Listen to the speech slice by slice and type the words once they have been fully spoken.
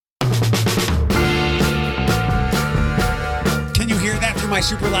my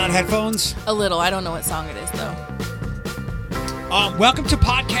super loud headphones? A little. I don't know what song it is, though. Welcome to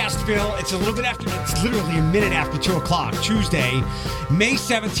Podcastville. It's it's literally a minute after 2 o'clock, Tuesday, May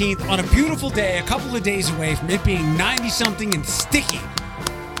 17th, on a beautiful day, a couple of days away from it being 90-something and sticky.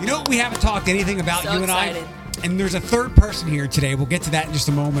 You know what we haven't talked anything about, So you excited. and I? And there's a third person here today. We'll get to that in just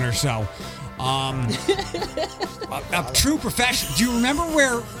a moment or so. A true professional. Do you remember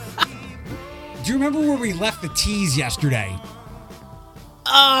where we left the teas yesterday?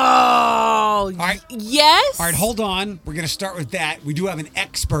 Oh, right. Yes. All right, hold on. We're going to start with that. We do have an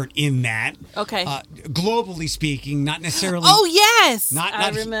expert in that. Okay. Globally speaking, not necessarily. Oh, yes. I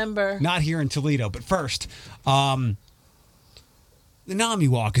remember. Not here in Toledo, but first, the NAMI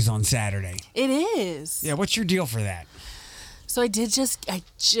Walk is on Saturday. It is. Yeah, what's your deal for that? So I just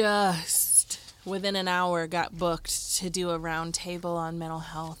within an hour got booked to do a round table on mental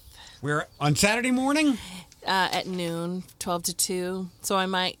health. We're on Saturday morning? At noon, 12 to 2. So I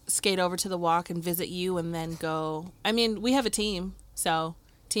might skate over to the walk and visit you and then go. I mean, we have a team. So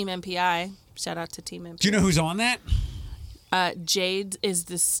Team MPI. Shout out to Team MPI. Do you know who's on that? Jade is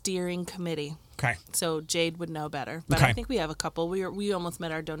the steering committee. Okay. So Jade would know better. But Okay. I think we have a couple. We almost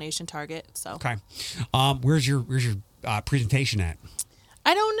met our donation target. So Okay. Where's your presentation at?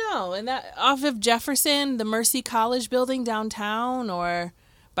 I don't know. And that off of Jefferson, the Mercy College building downtown, or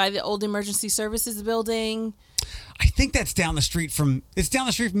by the old emergency services building. I think that's down the street from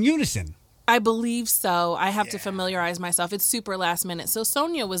Unison. I believe so. I have to familiarize myself. It's super last minute. So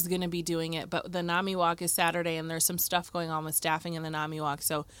Sonia was going to be doing it, but the NAMI Walk is Saturday, and there's some stuff going on with staffing in the NAMI Walk,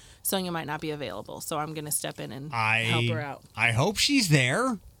 so Sonia might not be available. So I'm going to step in and help her out. I hope she's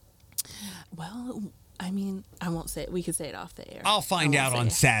there. Well, I mean, I won't say it. We could say it off the air. I'll find out on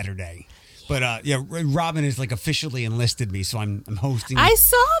Saturday. But Robin has officially enlisted me, so I'm hosting. I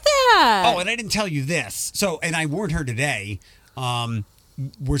saw that. Oh, and I didn't tell you this. So, and I warned her today.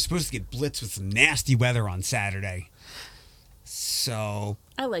 We're supposed to get blitzed with some nasty weather on Saturday. So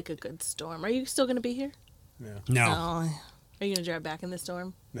I like a good storm. Are you still going to be here? no. Oh, are you going to drive back in the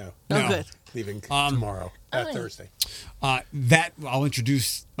storm? No. Oh, good. Leaving tomorrow. yeah. Thursday. That I'll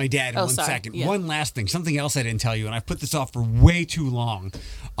introduce my dad in one sorry. second. Yeah. One last thing, something else I didn't tell you, and I've put this off for way too long.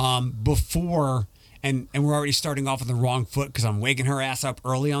 Before, and we're already starting off on the wrong foot because I'm waking her ass up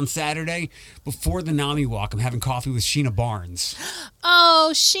early on Saturday. Before the NAMI Walk, I'm having coffee with Sheena Barnes. Oh,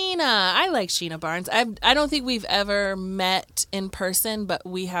 Sheena. I like Sheena Barnes. I don't think we've ever met in person, but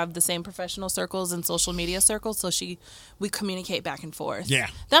we have the same professional circles and social media circles, so we communicate back and forth. Yeah.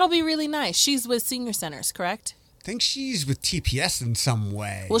 That'll be really nice. She's with Senior Centers, correct? I think she's with TPS in some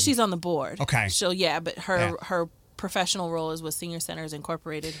way. Well, she's on the board. Okay. So, but her professional role is with Senior Centers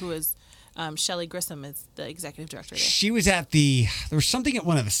Incorporated, who is Shelley Grissom is the executive director there. She was at there was something at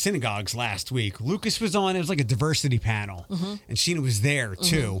one of the synagogues last week. Lucas was on. It was like a diversity panel, and Sheena was there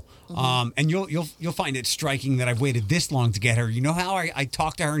too. And you'll find it striking that I've waited this long to get her. You know how I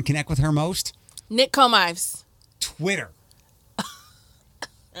talk to her and connect with her most? Nick Comives. Twitter.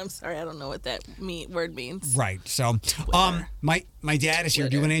 I'm sorry, I don't know what that word means. Right. So, my dad is here.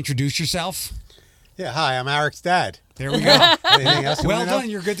 Do you want to introduce yourself? Yeah, hi, I'm Eric's dad. There we go. Anything else you Well want to know? done.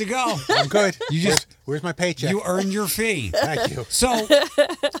 You're good to go. I'm good. You Where's my paycheck? You earned your fee. Thank you. So,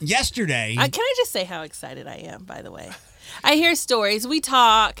 yesterday. Can I just say how excited I am, by the way? I hear stories. We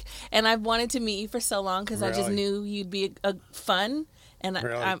talk, and I've wanted to meet you for so long because I just Really? knew you'd be a fun, and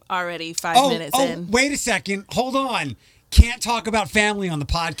Really? I'm already 5 minutes in. Wait a second. Hold on. Can't talk about family on the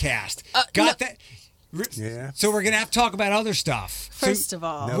podcast. Got that? Yeah. So we're going to have to talk about other stuff. First of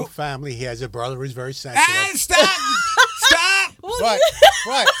all. No family. He has a brother who's very sensitive. Stop! Stop! What?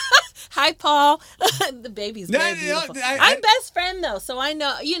 What? Hi, Paul. The baby's No, very no, beautiful. I- I'm best friend though, so I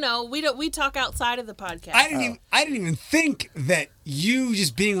know. We talk outside of the podcast. I didn't even think that you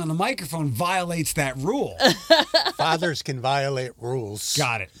just being on the microphone violates that rule. Fathers can violate rules.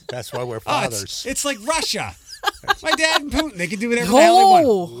 Got it. That's why we're Oh, fathers. it's like Russia. My dad and Putin, they can do whatever the hell they want.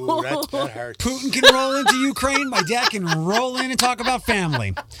 Ooh, that hurts. Putin can roll into Ukraine. My dad can roll in and talk about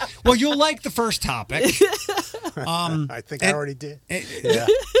family. Well, you'll like the first topic. I think I already did. Yeah.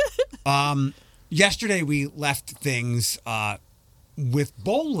 Yesterday we left things with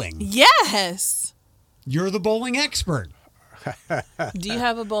bowling. Yes. You're the bowling expert. Do you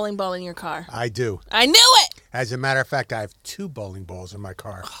have a bowling ball in your car? I do. I knew it. As a matter of fact, I have 2 bowling balls in my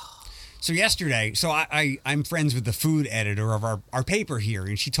car. So yesterday, I'm friends with the food editor of our paper here,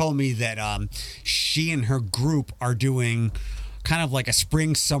 and she told me that she and her group are doing kind of like a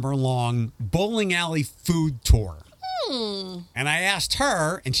spring, summer long bowling alley food tour. And I asked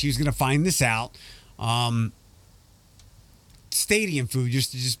her, and she was going to find this out, stadium food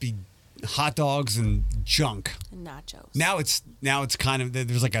used to just be hot dogs and junk. And nachos. Now it's kind of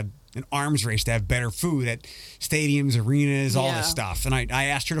there's like an arms race to have better food at stadiums, arenas, all Yeah. this stuff. And I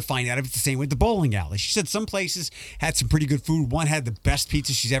asked her to find out if it's the same with the bowling alley. She said some places had some pretty good food. One had the best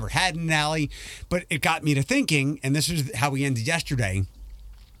pizza she's ever had in an alley. But it got me to thinking, and this was how we ended yesterday.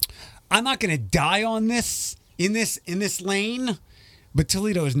 I'm not going to die on this in this lane, but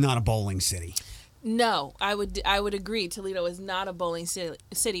Toledo is not a bowling city. No, I would agree. Toledo is not a bowling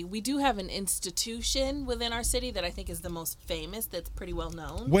city. We do have an institution within our city that I think is the most famous. That's pretty well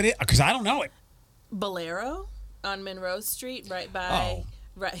known. Because I don't know it. Bolero on Monroe Street, right by. Oh.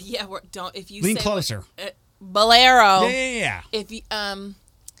 Right. Yeah. Don't if you Lean say closer. Bolero. Yeah. If you I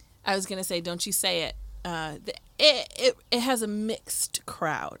was gonna say, don't you say it. It has a mixed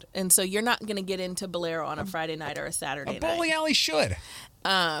crowd, and so you're not gonna get into Bolero on a Friday night or a Saturday A night. bowling alley should.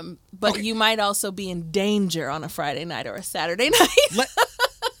 But Okay. you might also be in danger on a Friday night or a Saturday night.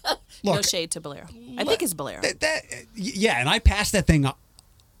 No Look, shade to Bolero. I think it's Bolero. yeah, and I passed that thing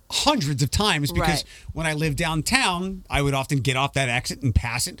hundreds of times because Right. when I lived downtown, I would often get off that exit and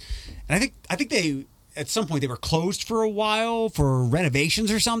pass it. And I think they at some point they were closed for a while for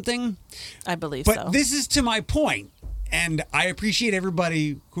renovations or something. I believe But so. this is to my point, and I appreciate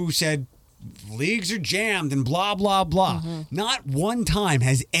everybody who said leagues are jammed and blah blah blah. Mm-hmm. Not one time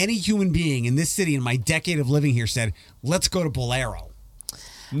has any human being in this city in my decade of living here said, "Let's go to Bolero."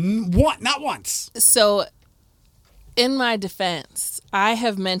 Not once. So, in my defense, I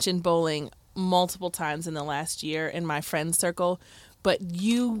have mentioned bowling multiple times in the last year in my friend circle, but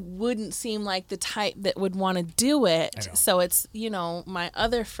you wouldn't seem like the type that would want to do it. I know. So it's, my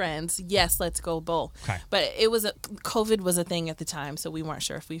other friends, yes, let's go bowl. Okay. But COVID was a thing at the time, so we weren't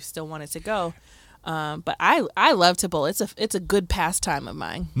sure if we still wanted to go. But I love to bowl. It's a good pastime of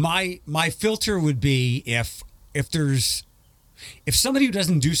mine. My filter would be if somebody who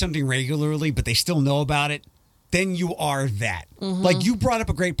doesn't do something regularly but they still know about it, then you are that. Mm-hmm. Like you brought up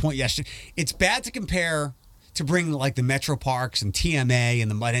a great point yesterday. It's bad to bring like the Metro Parks and TMA and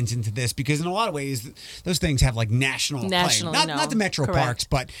the Mud Hens into this because in a lot of ways those things have like national acclaim. Not the Metro Correct. Parks,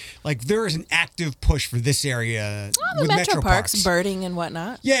 but like there is an active push for this area The with Metro Parks, birding and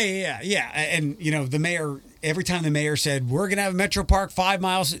whatnot. Yeah. And the mayor, every time the mayor said, we're going to have a Metro Park 5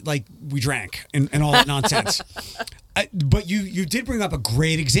 miles, like we drank and all that nonsense. But you did bring up a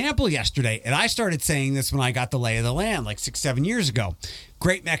great example yesterday. And I started saying this when I got the lay of the land like 6-7 years ago.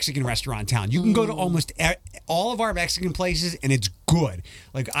 Great Mexican restaurant town. You can go to almost all of our Mexican places and it's good.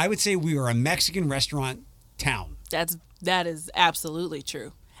 Like I would say we are a Mexican restaurant town. That is absolutely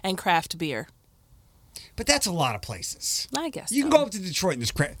true. And craft beer. But that's a lot of places. I guess You can so. go up to Detroit and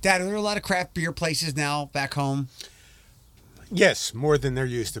there's Dad, are there a lot of craft beer places now back home? Yes, more than there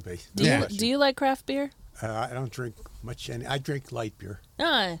used to be. Do you like craft beer? I don't drink much. I drink light beer.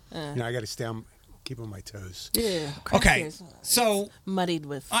 I I got to keep on my toes. yeah. Craft Okay, beer's so muddied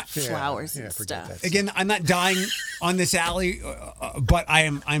with flowers yeah, and forget stuff. that. again, I'm not dying on this alley, but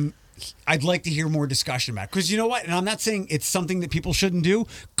I'd like to hear more discussion about it. Because you know what? And I'm not saying it's something that people shouldn't do.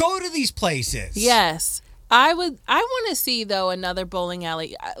 Go to these places. Yes. I want to see though another bowling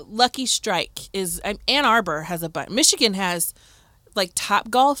alley. Lucky Strike is Ann Arbor has a bunch. Michigan has like Top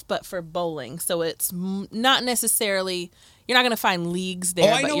Golf, but for bowling. So it's not necessarily you're not going to find leagues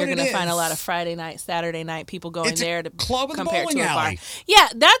there, I know but you're what going it to find a is. lot of Friday night, Saturday night people going It's a there to club with a compare bowling to a alley. bar. Yeah,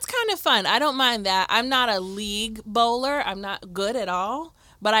 that's kind of fun. I don't mind that. I'm not a league bowler. I'm not good at all,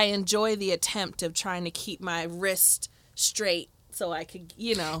 but I enjoy the attempt of trying to keep my wrist straight so I could, Dad,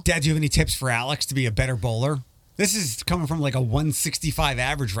 do you have any tips for Alex to be a better bowler? This is coming from like a 165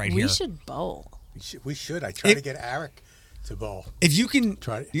 average right here. We should bowl. We should. I try to get Eric to bowl. If you can,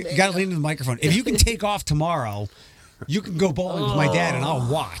 Try it. you got to lean into the microphone. If you can take off tomorrow, you can go bowling with my dad and I'll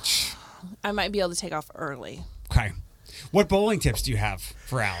watch. I might be able to take off early. Okay. What bowling tips do you have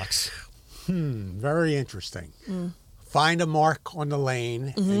for Alex? Very interesting. Find a mark on the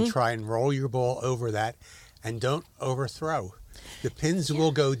lane and try and roll your ball over that, and don't overthrow. The pins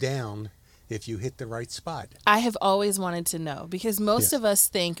will go down if you hit the right spot. I have always wanted to know because most Yes.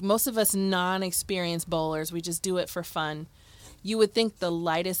 of us non-experienced bowlers, we just do it for fun. You would think the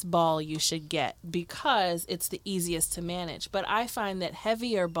lightest ball you should get because it's the easiest to manage. But I find that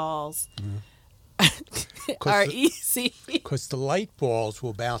heavier balls are easy. Because the light balls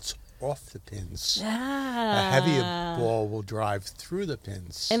will bounce off the pins. A Ah. heavier ball will drive through the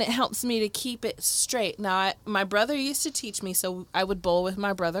pins. And it helps me to keep it straight. Now, my brother used to teach me, so I would bowl with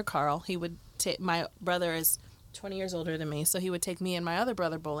my brother Carl. He would take my brother is 20 years older than me, so he would take me and my other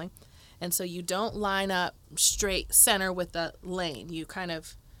brother bowling. And so you don't line up straight center with the lane. You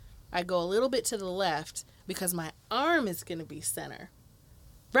I go a little bit to the left because my arm is going to be center.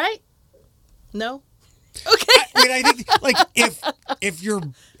 Right? No. Okay. I mean, I think like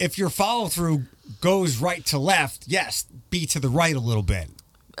if your follow through goes right to left, yes, be to the right a little bit.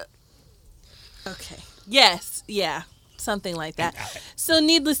 Okay. Yes. Yeah. Something like that. So,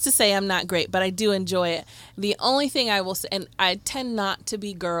 needless to say, I'm not great, but I do enjoy it. The only thing I will say, and I tend not to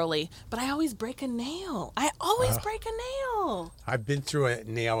be girly, but I always break a nail. I always break a nail. I've been through a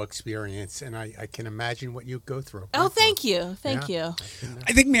nail experience, and I can imagine what you go through. Oh, thank you. Thank you.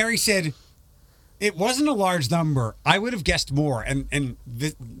 I think Mary said it wasn't a large number. I would have guessed more, and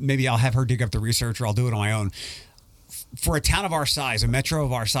maybe I'll have her dig up the research, or I'll do it on my own. For a town of our size, a metro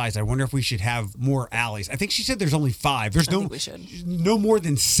of our size, I wonder if we should have more alleys. I think she said there's only 5. There's I think we should. no more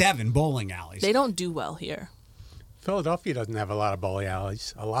than 7 bowling alleys. They don't do well here. Philadelphia doesn't have a lot of bowling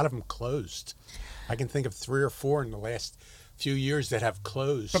alleys. A lot of them closed. I can think of 3 or 4 in the last few years that have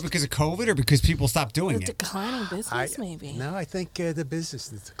closed. But because of COVID or because people stopped doing The it? declining business, maybe. No, I think the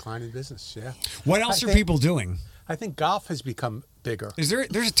declining business, yeah. What else are think- people doing? I think golf has become bigger.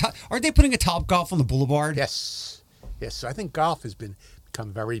 There's aren't they putting a Top Golf on the boulevard? Yes. Yes, so I think golf has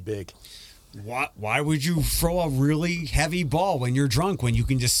become very big. Why would you throw a really heavy ball when you're drunk when you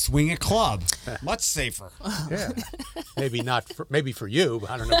can just swing a club? Much safer. Yeah. Maybe for you, but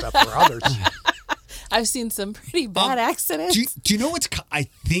I don't know about for others. I've seen some pretty bad accidents. Do you know what's? I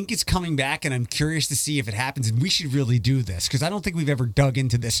think it's coming back, and I'm curious to see if it happens. And we should really do this because I don't think we've ever dug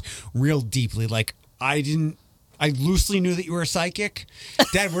into this real deeply. Like I loosely knew that you were a psychic.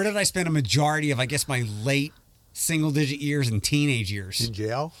 Dad, where did I spend a majority of, I guess, my late single-digit years and teenage years? In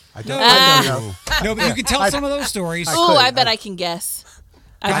jail? I don't know. No, but you can tell some of those stories. Oh, I bet I can guess.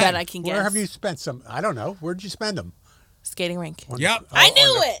 I bet I can guess. Where have you spent some? I don't know. Where did you spend them? Skating rink. Yep. I knew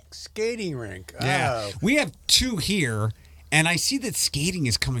on the it. Skating rink. Yeah. Oh. We have 2 here, and I see that skating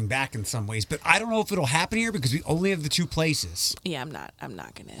is coming back in some ways, but I don't know if it'll happen here because we only have the 2 places. Yeah, I'm not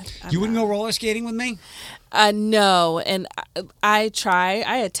gonna. You wouldn't go roller skating with me? No, and I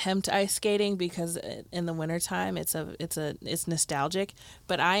attempt ice skating because in the wintertime it's nostalgic,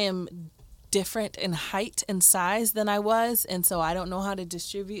 but I am different in height and size than I was, and so I don't know how to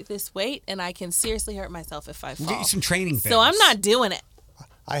distribute this weight, and I can seriously hurt myself if I fall. We'll get you some training things. So I'm not doing it.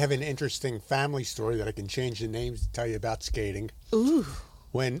 I have an interesting family story that I can change the names to tell you about skating. Ooh.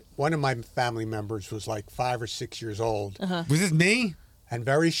 When one of my family members was like 5 or 6 years old Was it me? and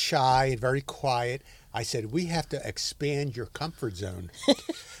very shy and very quiet, I said, we have to expand your comfort zone.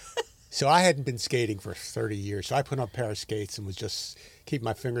 So I hadn't been skating for 30 years. So I put on a pair of skates and was just keep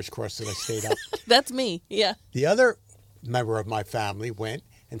my fingers crossed that I stayed up. That's me. Yeah. The other member of my family went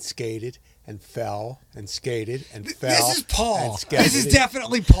and skated and fell and skated and fell. This is Paul. and skated. This is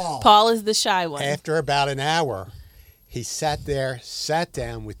definitely Paul. Paul is the shy one. After about an hour, he sat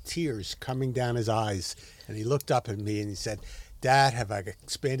down with tears coming down his eyes. And he looked up at me and he said, Dad, have I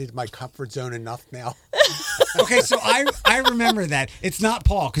expanded my comfort zone enough now? Okay, so I remember that. It's not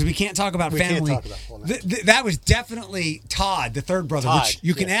Paul because we can't talk about We can't family. talk about Paul now. That was definitely Todd, the third brother, Todd, which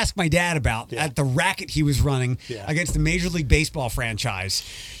you can yeah. ask my dad about Yeah. at the racket he was running Yeah. against the Major League Baseball franchise.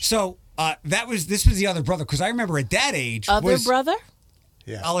 So this was the other brother because I remember at that age. Other brother?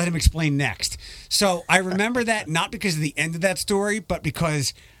 Yeah. I'll let him explain next. So I remember that not because of the end of that story, but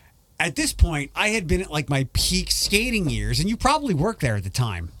because at this point I had been at like my peak skating years, and you probably worked there at the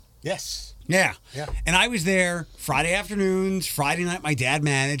time. Yes. Yeah. Yeah. And I was there Friday afternoons, Friday night my dad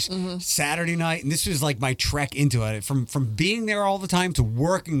managed, Saturday night, and this was like my trek into it from being there all the time to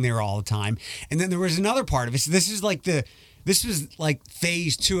working there all the time. And then there was another part of it. So this was like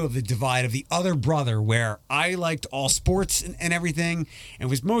phase 2 of the divide of the other brother where I liked all sports and everything and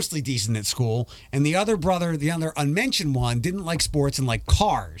was mostly decent at school. And the other brother, the other unmentioned one, didn't like sports and liked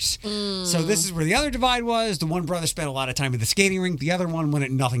cars. So this is where the other divide was. The one brother spent a lot of time at the skating rink. The other one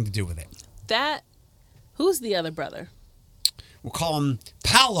wanted nothing to do with it. Who's the other brother? We'll call him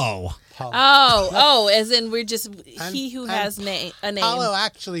Paolo. Oh, as in we're just And- he who and has a name. Paolo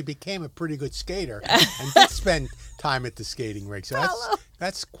actually became a pretty good skater and did spend time at the skating rink. So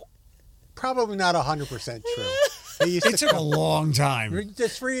that's probably not 100% true. He used It took a long time. The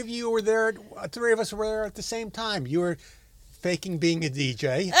 3 of you were there. 3 of us were there at the same time. You were faking being a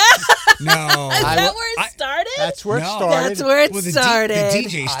DJ. No. Is that where it started? That's where it No. started. That's where it Well, the started.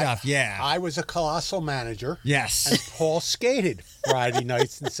 DJ stuff, yeah. I was a colossal manager. And Yes. Paul skated Friday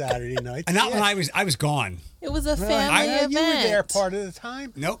nights and Saturday nights. And not Yeah. when I was gone. It was a family Yeah, event. you were there part of the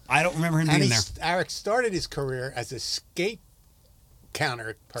time. Nope, I don't remember him And being there. Eric started his career as a skate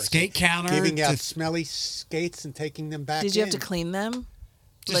counter person. Skate counter Giving out to- smelly skates and taking them back Did you have to in. clean them?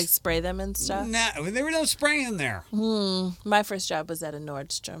 Just- Like spray them and stuff? Nah, there was no spraying there. My first job was at a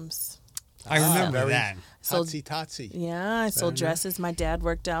Nordstrom's. I remember very that. So- Totsy. Yeah, I sold dresses. My dad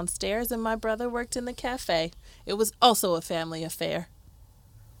worked downstairs, and my brother worked in the cafe. It was also a family affair.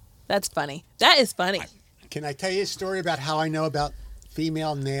 That's funny. That is funny. Can I tell you a story about how I know about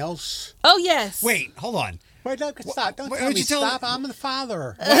female nails? Oh, yes. Wait, hold on. Wait, stop. Don't why tell don't me you tell- stop. I'm the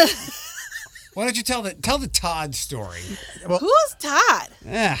father. Why don't you tell the Todd story? Who's Todd?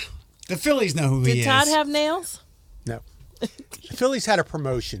 Yeah, the Phillies know who he Did is. Todd have nails? No. The Phillies had a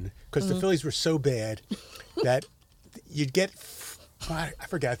promotion because the Phillies were so bad that you'd get, I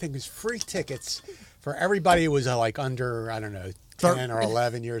forget, I think it was free tickets for everybody who was like under, I don't know, 10 or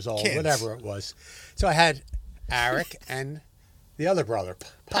 11 years old, Kids. whatever it was. So I had Eric and the other brother,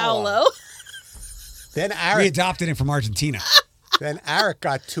 Paolo. Then We Eric, adopted him from Argentina. then Eric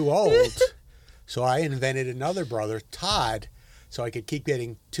got too old, so I invented another brother, Todd, so I could keep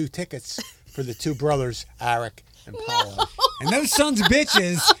getting 2 tickets for the 2 brothers, Eric and Paolo. And those sons of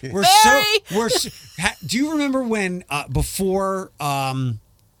bitches were do you remember when before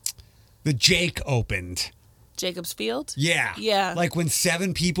the Jake opened? Jacobs Field? Yeah. Yeah. Like when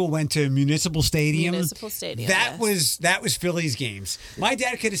 7 people went to Municipal Stadium. Municipal Stadium, That yes. was Phillies games. My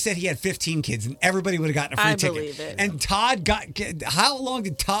dad could have said he had 15 kids and everybody would have gotten a free I ticket. believe it. And Todd how long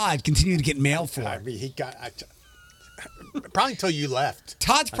did Todd continue to get mail for? I mean, he got probably until you left.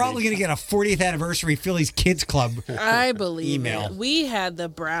 Todd's probably going to get a 40th anniversary Phillies Kids Club. I believe Email. it. We had the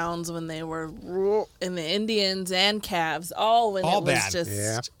Browns when they were, and the Indians and Cavs, all when All it was bad. just.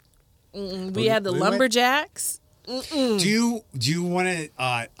 Yeah. We had the We went- Lumberjacks. Do you want to?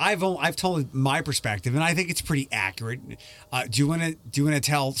 I've told my perspective, and I think it's pretty accurate. Do you want to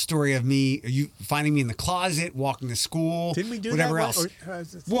tell a story of me? Are you finding me in the closet, walking to school? Didn't we do whatever that? else?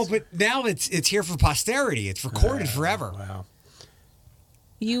 Or, Well, but now it's here for posterity. It's recorded forever. Wow.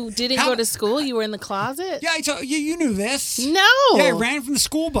 You didn't How- go to school? You were in the closet? Yeah, I told you. You knew this. No. Yeah, I ran from the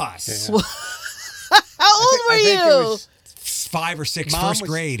school bus. Yeah. How old were I think it you? was 5 or 6, Mom first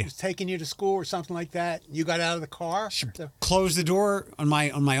grade. was taking you to school or something like that. You got out of the car. Closed the door on my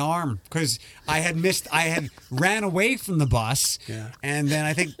arm because I had ran away from the bus. Yeah. And then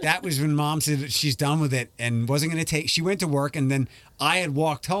I think that was when Mom said that she's done with it and wasn't going to take. She went to work, and then I had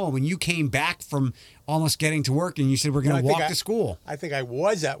walked home, and you came back from almost getting to work, and you said we're going to walk to school. I think I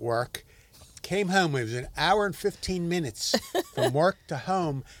was at work. Came home. It was an hour and 15 minutes from work to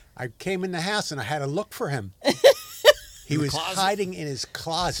home. I came in the house and I had to look for him. He was closet? hiding in his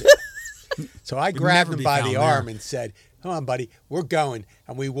closet. So I grabbed never him be by found the there. arm and said, "Come on, buddy, we're going."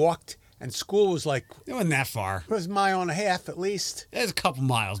 And we walked, and school was like, It wasn't that far. it was a mile and a half at least, It was a couple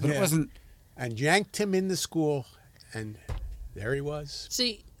miles, but it Yeah. wasn't. and yanked him into school, and there he was.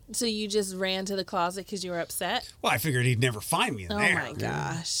 So you just ran to the closet because you were upset? Well, I figured he'd never find me in Oh there. my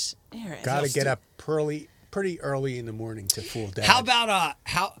gosh. Eric. Got to get up pretty early in the morning to fool Dad. How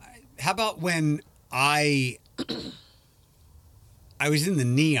about when I was in the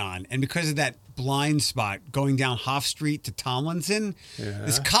Neon, and because of that blind spot going down Hoff Street to Tomlinson,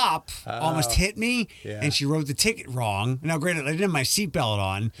 this cop almost hit me, Yeah. and she wrote the ticket wrong. Now, granted, I didn't have my seatbelt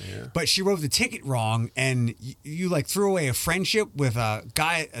on, but she wrote the ticket wrong, and you like threw away a friendship with a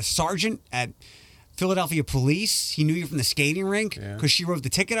guy, a sergeant at Philadelphia Police. He knew you from the skating rink because she wrote the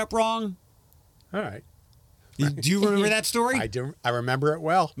ticket up wrong. All right. Do you remember that story? I do. I remember it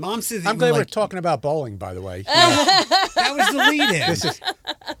well. Mom said that I'm you glad were we're like, talking about bowling, by the way. that was the lead-in. This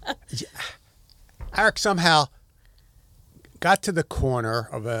is Eric somehow got to the corner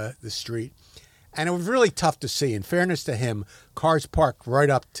of the street, and it was really tough to see. In fairness to him, cars parked right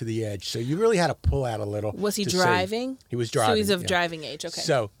up to the edge, so you really had to pull out a little. Was he to see. driving? He was driving. So he's of yeah. driving age. Okay.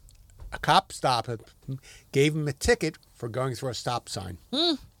 So a cop stopped him, gave him a ticket for going through a stop sign.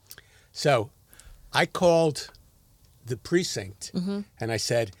 So I called the precinct and I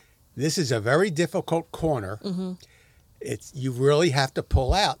said, "This is a very difficult corner. You really have to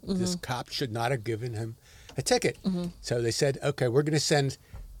pull out. This cop should not have given him a ticket." So they said, "Okay, we're going to send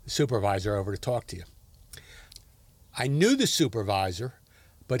the supervisor over to talk to you." I knew the supervisor,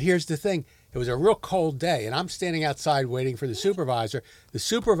 but here's the thing. It was a real cold day, and I'm standing outside waiting for the supervisor. The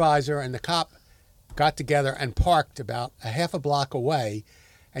supervisor and the cop got together and parked about a half a block away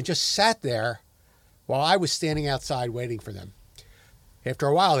and just sat there while I was standing outside waiting for them. After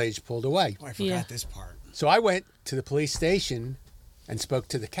a while, they just pulled away. Oh, I forgot Yeah. this part. So I went to the police station and spoke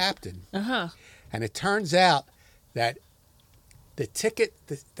to the captain. Uh-huh. And it turns out that the ticket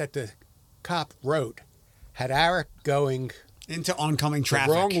that the cop wrote had Eric going Into oncoming the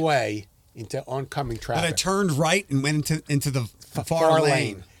traffic. wrong way into oncoming But I traffic. turned right and went into the far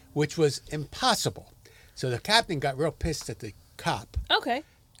lane. which was impossible. So the captain got real pissed at the cop. Okay.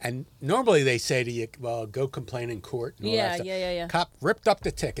 And normally they say to you, well, go complain in court. And all Yeah, that stuff. yeah. Cop ripped up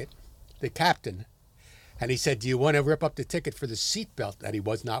the ticket, the captain, and he said, "Do you want to rip up the ticket for the seatbelt that he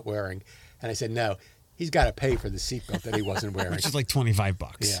was not wearing?" And I said, "No, he's got to pay for the seatbelt that he wasn't wearing." Which is like $25.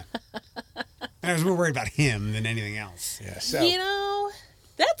 Yeah. And I was more worried about him than anything else. Yeah. So You know,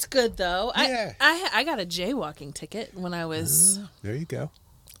 that's good though. Yeah. I got a jaywalking ticket when I was there you go.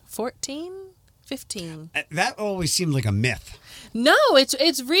 14, 15. That always seemed like a myth. No,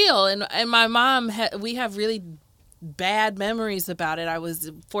 it's real, and my mom we have really bad memories about it. I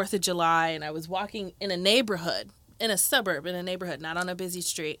was 4th of July, and I was walking in a neighborhood, in a suburb, in a neighborhood, not on a busy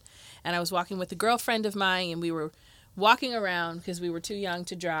street, and I was walking with a girlfriend of mine, and we were walking around because we were too young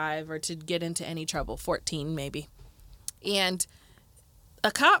to drive or to get into any trouble, 14 maybe, and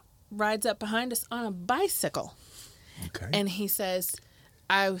a cop rides up behind us on a bicycle, Okay. and he says,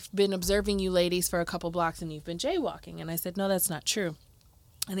 "I've been observing you ladies for a couple blocks and you've been jaywalking." And I said, "No, that's not true."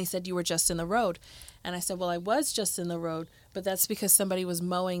 And he said, "You were just in the road." And I said, "Well, I was just in the road, but that's because somebody was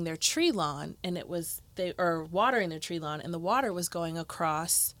mowing their tree lawn and watering their tree lawn, and the water was going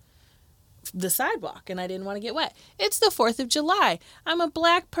across the sidewalk and I didn't want to get wet. It's the 4th of July. I'm a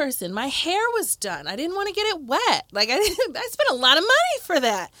black person. My hair was done. I didn't want to get it wet. I spent a lot of money for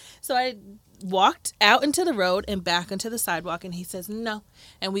that." So I walked out into the road and back onto the sidewalk, and he says no.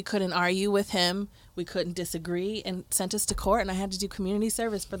 And we couldn't argue with him. We couldn't disagree, and sent us to court, and I had to do community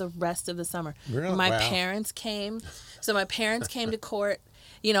service for the rest of the summer. Really? My Wow. parents came. So my parents came to court.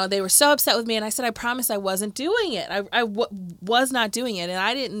 You know, they were so upset with me, and I said, "I promise I wasn't doing it. I was not doing it." And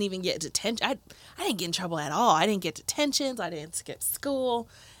I didn't even get detention. I didn't get in trouble at all. I didn't get detentions. I didn't skip school.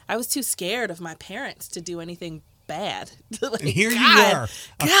 I was too scared of my parents to do anything bad. And here God, you are,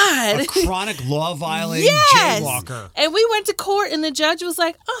 God. a chronic law-violating Yes. jaywalker. And we went to court, and the judge was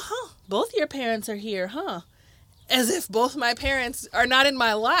like, "Both your parents are here, huh?" As if both my parents are not in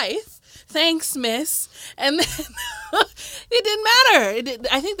my life. "Thanks, miss." And then it didn't matter.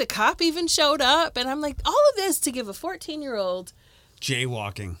 I think the cop even showed up, and I'm like, all of this to give a 14-year-old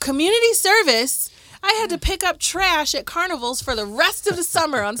Jaywalking. community service. I had to pick up trash at carnivals for the rest of the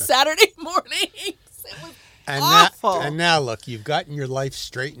summer on Saturday mornings. It was awful. Now look, you've gotten your life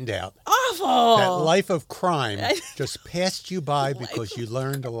straightened out. awful. That life of crime just passed you by because you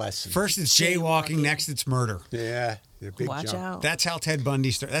learned a lesson. First it's jaywalking, next it's murder. Yeah, the big Watch jump. out. That's how Ted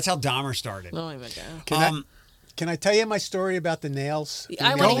Bundy started. That's how Dahmer started. Oh my God. Can I tell you my story about the nails?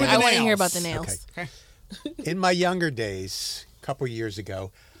 I Go want with to the hear nails. about the nails. Okay. In my younger days, a couple years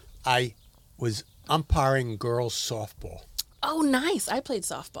ago, I was umpiring girls softball. Oh, nice. I played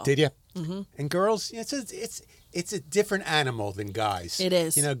softball. Did you? Mm-hmm. And girls, it's a different animal than guys. It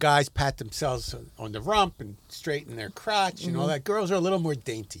is. You know, guys pat themselves on the rump and straighten their crotch and all that. Girls are a little more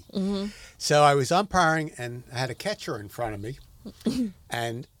dainty. Mm-hmm. So I was umpiring, and I had a catcher in front of me,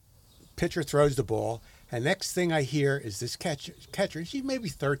 and pitcher throws the ball. And next thing I hear is this catcher, she's maybe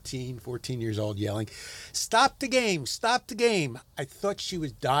 13, 14 years old, yelling, "Stop the game, stop the game." I thought she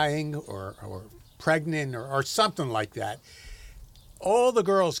was dying or pregnant or something like that. All the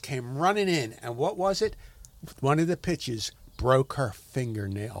girls came running in, and what was it? One of the pitches broke her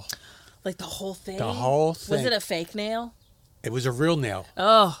fingernail. Like the whole thing? The whole thing. Was it a fake nail? It was a real nail.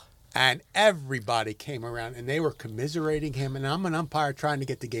 Oh. And everybody came around, and they were commiserating him, and I'm an umpire trying to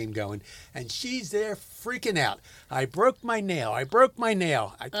get the game going, and she's there freaking out. "I broke my nail. I broke my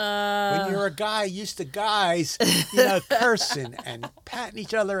nail." When you're a guy used to guys, cursing and patting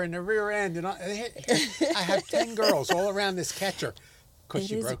each other in the rear end. And I have 10 girls all around this catcher because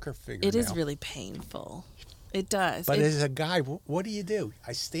she broke her fingernail. It is really painful. It does. But as a guy, what do?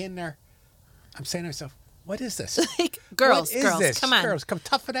 I stand there. I'm saying to myself, what is this? Like, girls, What is girls, this? come on. Girls, come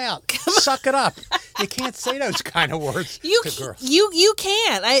tough it out. Suck it up. You can't say those kind of words to girls. You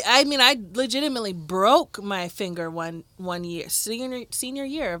can't. I mean, I legitimately broke my finger one year, senior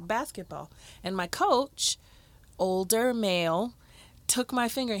year of basketball, and my coach, older male, took my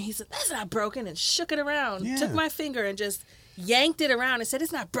finger and he said, "That's not broken," and shook it around. Yeah. Took my finger and just yanked it around and said,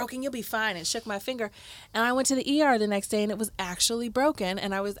 "It's not broken, you'll be fine," and shook my finger. And I went to the ER the next day, and it was actually broken,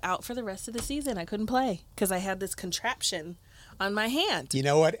 and I was out for the rest of the season. I couldn't play because I had this contraption on my hand. You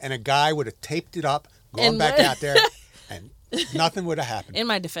know what? And a guy would have taped it up, gone And back what- out there, and nothing would have happened. In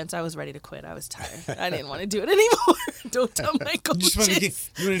my defense, I was ready to quit. I was tired. I didn't want to do it anymore. Don't tell my You coaches.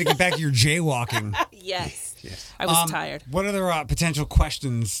 just wanted to get back to your jaywalking. Yes. Yes. I was tired. What other potential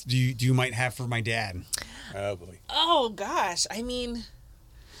questions do you might have for my dad? Oh, boy. Oh, gosh. I mean,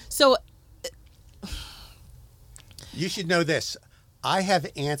 so You should know this. I have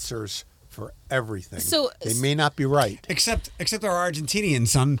answers for everything. So- they may not be right. Except our Argentinian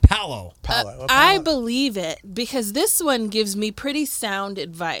son, Paolo. Paolo, I believe it because this one gives me pretty sound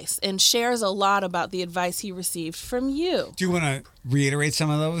advice and shares a lot about the advice he received from you. Do you want to reiterate some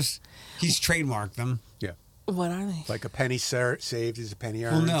of those? He's trademarked them. Yeah. What are they? Like a penny saved is a penny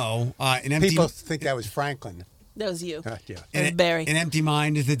Well, earned. no. An empty People think that was Franklin. That was you. Yeah. That was Barry. An empty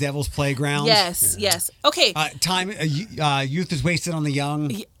mind is the devil's playground. Yes, yes. Okay. Youth is wasted on the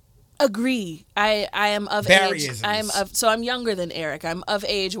young. Agree. I am of Barryisms. age. So I'm younger than Eric. I'm of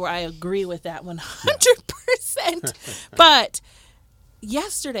age where I agree with that 100%. But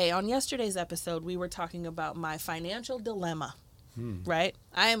on yesterday's episode, we were talking about my financial dilemma. Right?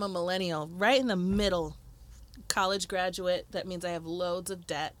 I am a millennial, right in the middle. College graduate. That means I have loads of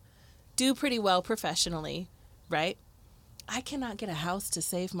debt. Do pretty well professionally, right? I cannot get a house to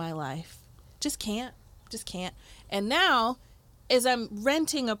save my life. Just can't. And now, as I'm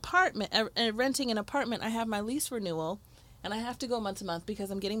renting an apartment, I have my lease renewal, and I have to go month to month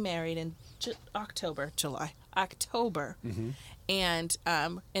because I'm getting married in October. Mm-hmm. And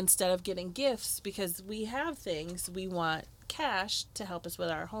instead of getting gifts, because we have things, we want cash to help us with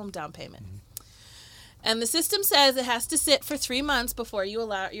our home down payment. Mm-hmm. And the system says it has to sit for 3 months before you're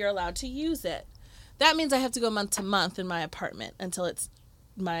allowed to use it. That means I have to go month to month in my apartment until it's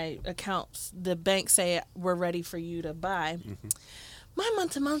my accounts. The bank say we're ready for you to buy. Mm-hmm. My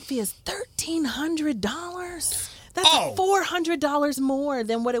month to month fee is $1,300. That's $400 more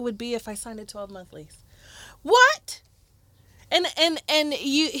than what it would be if I signed a 12-month lease. What? And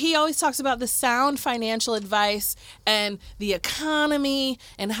he always talks about the sound financial advice and the economy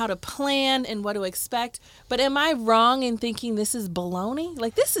and how to plan and what to expect. But am I wrong in thinking this is baloney?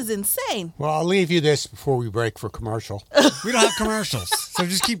 Like, this is insane. Well, I'll leave you this before we break for commercial. We don't have commercials, so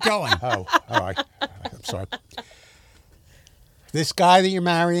just keep going. Oh, all right. I'm sorry. This guy that you're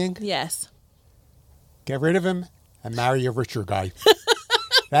marrying, Yes. get rid of him and marry a richer guy.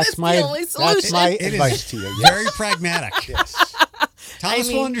 That's the my only solution. It advice is to you. Yes. very pragmatic. Yes.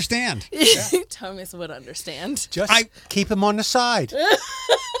 Thomas will understand. Thomas would understand. Just keep him on the side.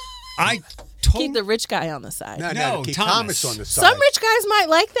 I Keep the rich guy on the side. No, keep Thomas on the side. Some rich guys might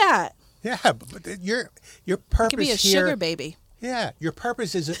like that. Yeah, but your purpose Could be a here. sugar baby. Yeah, your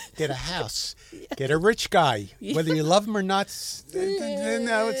purpose is get a house, get a rich guy. Whether you love him or not,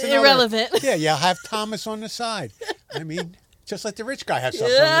 no, it's irrelevant. Yeah, you'll have Thomas on the side. I mean, just let the rich guy have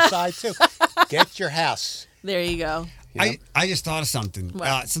something on the side too. Get your house. There you go. I just thought of something.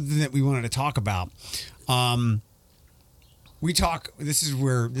 What? Something that we wanted to talk about. This is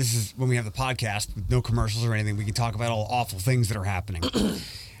when we have the podcast with no commercials or anything. We can talk about all the awful things that are happening.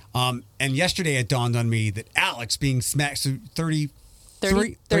 And yesterday it dawned on me that Alex being smacked, so 32.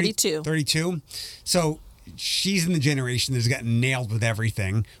 So she's in the generation that's gotten nailed with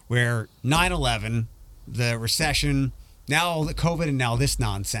everything, where 9/11, the recession, now the COVID, and now this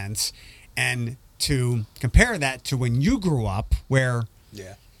nonsense. And to compare that to when you grew up, where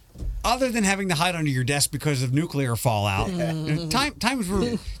other than having to hide under your desk because of nuclear fallout, times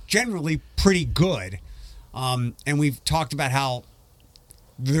were generally pretty good. And we've talked about how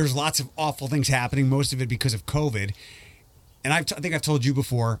there's lots of awful things happening, most of it because of COVID. And I think I've told you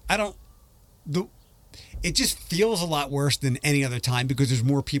before, it just feels a lot worse than any other time because there's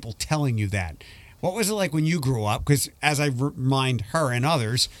more people telling you that. What was it like when you grew up? Because as I remind her and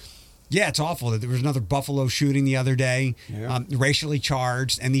others, yeah, it's awful that there was another Buffalo shooting the other day, racially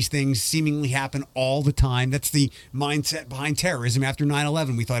charged, and these things seemingly happen all the time. That's the mindset behind terrorism. After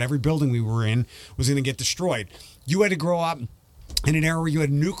 9/11, we thought every building we were in was going to get destroyed. You had to grow up in an era where you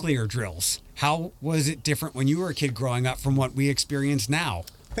had nuclear drills. How was it different when you were a kid growing up from what we experience now?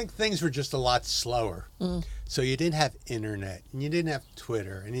 I think things were just a lot slower. So you didn't have internet, and you didn't have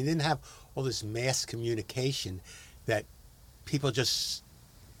Twitter, and you didn't have all this mass communication that people just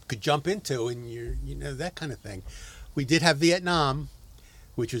could jump into, and that kind of thing. We did have Vietnam,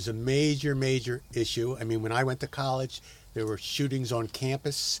 which was a major, major issue. I mean, when I went to college, there were shootings on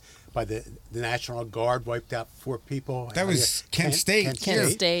campus by the National Guard, wiped out 4 people. That was Kent State.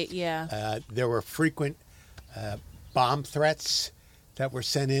 Kent State, yeah. There were frequent bomb threats that were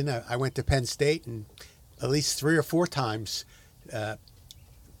sent in. I went to Penn State, and at least 3 or 4 times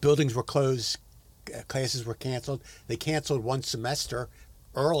buildings were closed, classes were canceled. They canceled one semester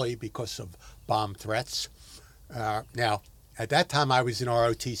early because of bomb threats. Now, at that time, I was in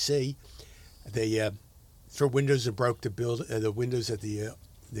ROTC. They threw windows and broke the windows at the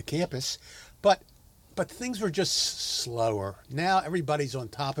campus, but things were just slower. Now everybody's on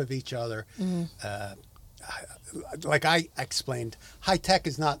top of each other. Like I explained, high tech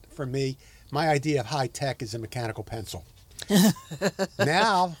is not for me. My idea of high tech is a mechanical pencil.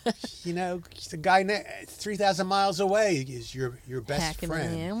 Now, the guy 3,000 miles away is your best Hacking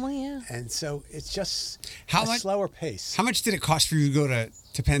friend. Well, yeah. And so it's just slower pace. How much did it cost for you to go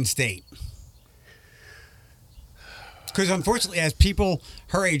to Penn State? Because unfortunately, as people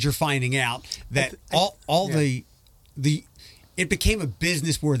her age are finding out that all the it became a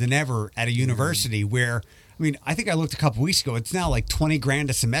business more than ever at a university where. I mean, I think I looked a couple weeks ago. It's now like $20,000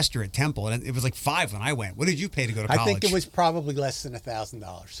 a semester at Temple, and it was like $5,000 when I went. What did you pay to go to college? I think it was probably less than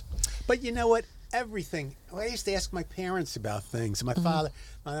 $1,000. But you know what? Everything. I used to ask my parents about things. My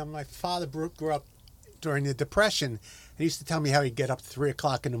father grew up during the Depression. He used to tell me how he'd get up at 3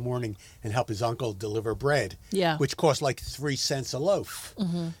 o'clock in the morning and help his uncle deliver bread, which cost like 3 cents a loaf.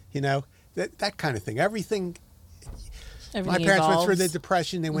 You know, that kind of thing. Everything my parents went through the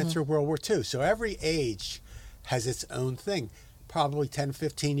Depression. They went through World War II. So every age has its own thing. Probably 10,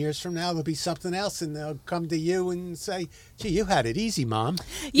 15 years from now, there'll be something else, and they'll come to you and say, gee, you had it easy, Mom.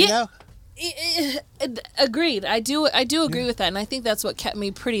 Yeah. You know? Agreed. I do agree with that, and I think that's what kept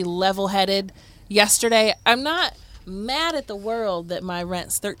me pretty level-headed yesterday. I'm not mad at the world that my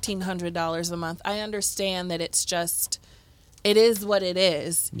rent's $1,300 a month. I understand that it is what it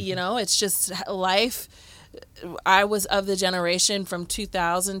is. You know, it's just life. I was of the generation from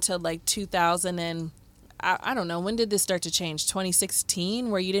 2000 to like 2000 and I don't know, when did this start to change?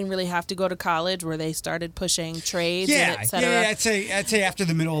 2016, where you didn't really have to go to college, where they started pushing trades and et cetera? Yeah, I'd say after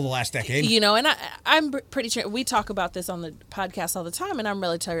the middle of the last decade. You know, and I'm pretty sure we talk about this on the podcast all the time, and I'm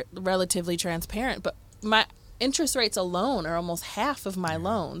relatively transparent, but my interest rates alone are almost half of my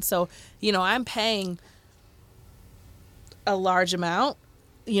loan. So, you know, I'm paying a large amount,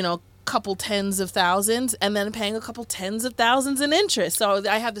 you know, couple tens of thousands, and then paying a couple tens of thousands in interest. So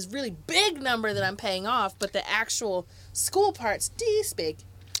I have this really big number that I'm paying off, but the actual school part's big.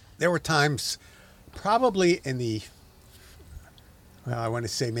 There were times, probably in the, well, I want to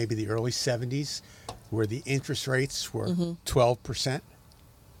say maybe the early 70s, where the interest rates were 12%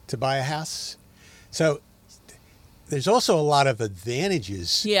 to buy a house. So there's also a lot of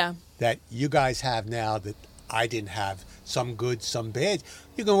advantages that you guys have now that I didn't have. Some good, some bad.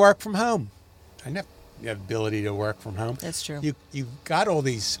 You can work from home. I have the ability to work from home. That's true. You've got all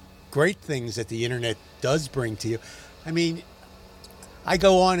these great things that the internet does bring to you. I mean, I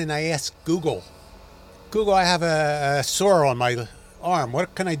go on and I ask Google, I have a sore on my arm.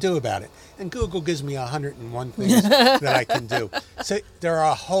 What can I do about it? And Google gives me 101 things that I can do. So there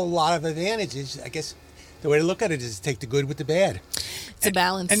are a whole lot of advantages. I guess the way to look at it is to take the good with the bad. It's a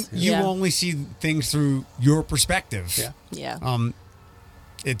balance. And you only see things through your perspective. Yeah.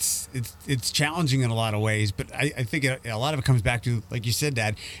 It's challenging in a lot of ways, but I think a lot of it comes back to, like you said,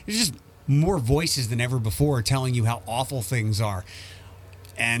 Dad, there's just more voices than ever before telling you how awful things are.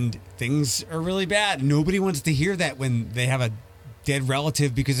 And things are really bad. Nobody wants to hear that when they have a dead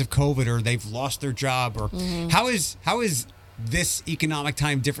relative because of COVID, or they've lost their job, or how is this economic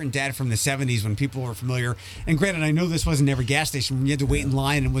time different, Dad, from the 70s when people were familiar? And granted, I know this wasn't every gas station when you had to wait in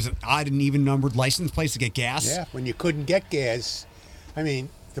line and was an odd and even numbered license plates to get gas. Yeah, when you couldn't get gas, I mean,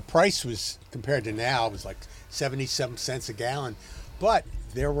 the price was, compared to now, it was like 77 cents a gallon. But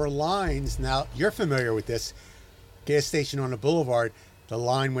there were lines. Now, you're familiar with this. Gas station on the boulevard, the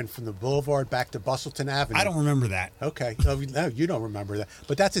line went from the boulevard back to Bustleton Avenue. I don't remember that. Okay. No, you don't remember that.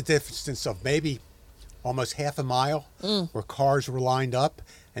 But that's a distance of maybe almost half a mile where cars were lined up,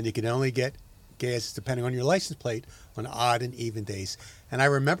 and you could only get gas, depending on your license plate, on odd and even days. And I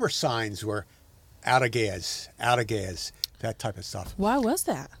remember signs were out of gas, that type of stuff. Why was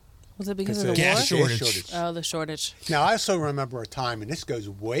that? Was it because of the gas war? shortage? Oh, the shortage. Now, I also remember a time, and this goes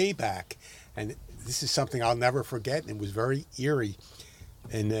way back, and this is something I'll never forget, and it was very eerie.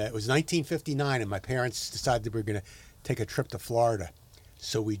 And it was 1959, and my parents decided that we were going to take a trip to Florida.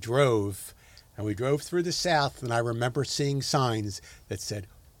 So we drove. And we drove through the South, and I remember seeing signs that said,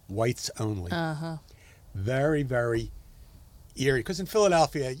 whites only. Very, very eerie. Because in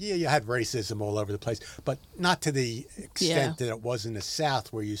Philadelphia, you had racism all over the place, but not to the extent that it was in the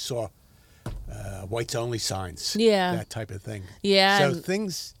South, where you saw whites only signs. Yeah. That type of thing. Yeah. So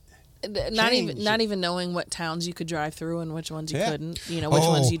things not change. even knowing what towns you could drive through and which ones you couldn't. You know, which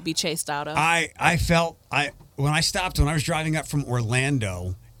ones you'd be chased out of. I felt when I was driving up from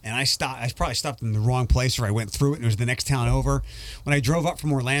Orlando. And I probably stopped in the wrong place, or I went through it and it was the next town over. When I drove up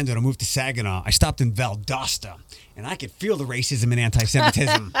from Orlando to move to Saginaw, I stopped in Valdosta, and I could feel the racism and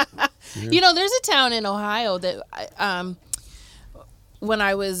anti-Semitism. You know, there's a town in Ohio that when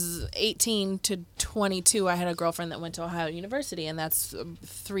I was 18 to 22, I had a girlfriend that went to Ohio University, and that's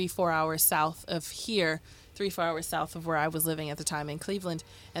 3-4 hours south of here, 3-4 hours south of where I was living at the time in Cleveland.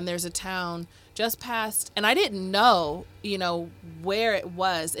 And there's a town just past, and I didn't know, you know, where it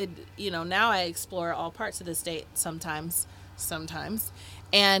was. It, you know, now I explore all parts of the state sometimes,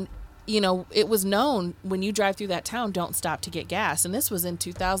 and it was known when you drive through that town, don't stop to get gas. And this was in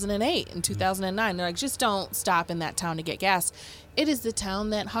 2008 and 2009. They're like, just don't stop in that town to get gas. It is the town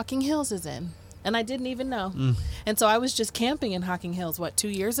that Hocking Hills is in. And I didn't even know. And so I was just camping in Hocking Hills, 2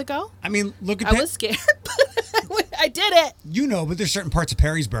 years ago? I mean, look at I was scared, but I did it. But there's certain parts of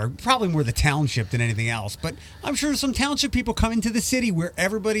Perrysburg, probably more the township than anything else. But I'm sure some township people come into the city where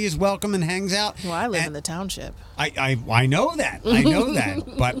everybody is welcome and hangs out. Well, I live in the township. I know that. I know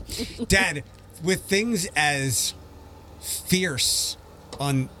that. But, Dad, with things as fierce,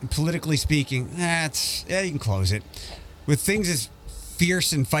 on politically speaking, you can close it. With things as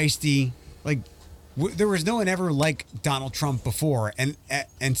fierce and feisty, like, there was no one ever like Donald Trump before, and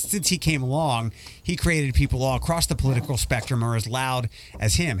since he came along, he created people all across the political spectrum are as loud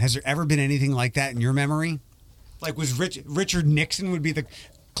as him. Has there ever been anything like that in your memory? Like, was Richard Nixon would be the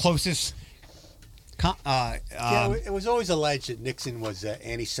closest? It was always alleged that Nixon was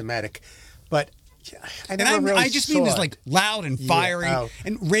anti-Semitic, but I just mean this like loud and fiery. Yeah,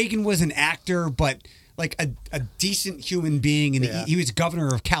 And Reagan was an actor, but like a decent human being, and he was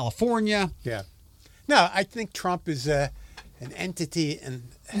governor of California. Yeah. No, I think Trump is an entity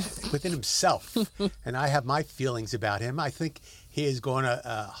within himself, and I have my feelings about him. I think he has gone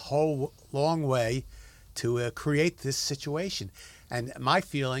a whole long way to create this situation. And my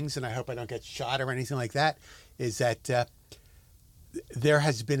feelings, and I hope I don't get shot or anything like that, is that there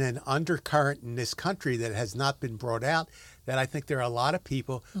has been an undercurrent in this country that has not been brought out, that I think there are a lot of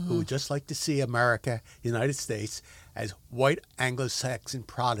people who would just like to see America, United States, as white Anglo-Saxon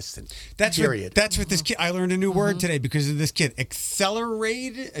Protestant. Period. That's what this kid, I learned a new word today because of this kid.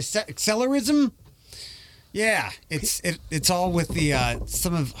 Accelerism? Yeah, it's all with the I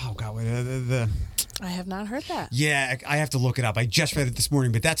have not heard that. Yeah, I have to look it up. I just read it this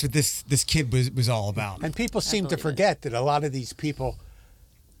morning, but that's what this kid was all about. And people seem to forget that a lot of these people,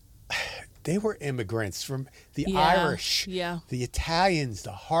 they were immigrants from the Irish, the Italians,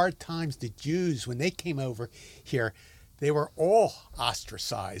 the hard times, the Jews. When they came over here, they were all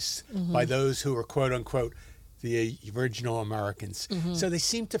ostracized by those who were, quote unquote, the original Americans. So they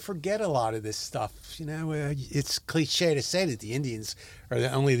seem to forget a lot of this stuff. It's cliche to say that the Indians are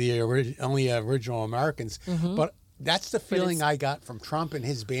the only original Americans, but that's the feeling I got from Trump and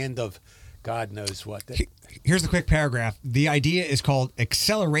his band of God knows what. Here's the quick paragraph. The idea is called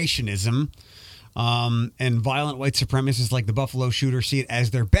accelerationism, and violent white supremacists like the Buffalo shooter see it as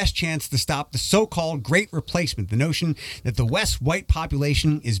their best chance to stop the so-called Great Replacement, the notion that the West white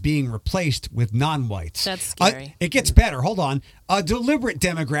population is being replaced with non-whites. That's scary. It gets better. Hold on. A deliberate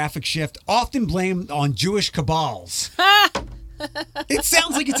demographic shift often blamed on Jewish cabals. It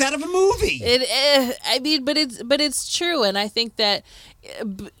sounds like it's out of a movie. But it's true, and I think that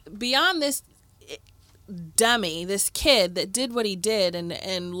beyond this dummy, this kid that did what he did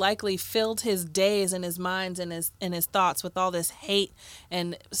and likely filled his days and his minds and his thoughts with all this hate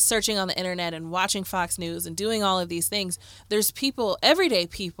and searching on the internet and watching Fox News and doing all of these things, there's people, everyday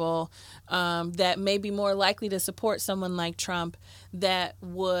people, that may be more likely to support someone like Trump that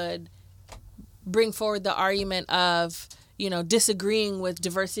would bring forward the argument of disagreeing with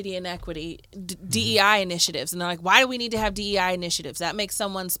diversity and equity, DEI initiatives. And they're like, why do we need to have DEI initiatives? That makes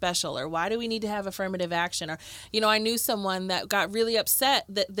someone special. Or why do we need to have affirmative action? Or, I knew someone that got really upset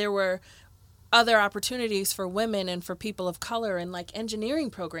that there were other opportunities for women and for people of color in like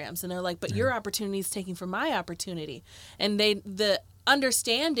engineering programs. And they're like, but your opportunity is taking from my opportunity. And the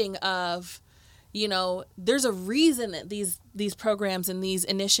understanding of, there's a reason that these programs and these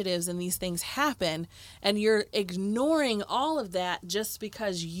initiatives and these things happen, and you're ignoring all of that just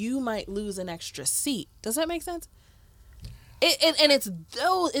because you might lose an extra seat. Does that make sense?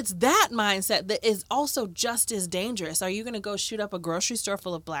 It's that mindset that is also just as dangerous. Are you going to go shoot up a grocery store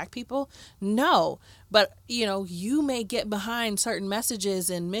full of black people? No, but you may get behind certain messages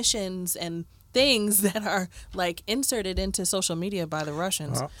and missions and things that are like inserted into social media by the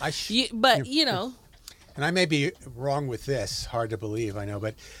Russians. Well, and I may be wrong with this, hard to believe, I know,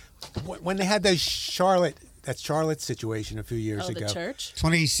 but when they had that Charlotte situation a few years ago. The church?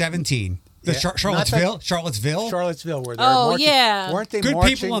 2017. Charlottesville, where they were marching. Yeah. Weren't they good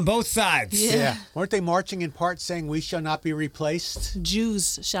marching? People on both sides. Yeah. Weren't they marching in part saying we shall not be replaced?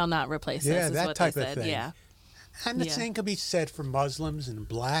 Jews shall not replace us, is that what type they of said. thing. Yeah. And the same could be said for Muslims and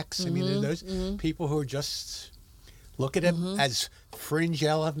blacks. I mean, those people who are just look at them as fringe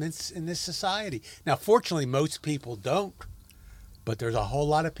elements in this society. Now, fortunately, most people don't, but there's a whole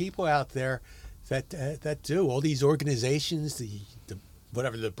lot of people out there that do. All these organizations, the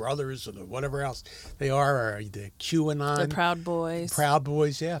Brothers or the whatever else they are, or the QAnon. The Proud Boys. Proud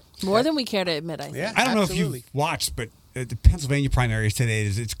Boys, yeah. More than we care to admit, I think. Yeah, I don't absolutely. know if you've watched, but the Pennsylvania primaries today.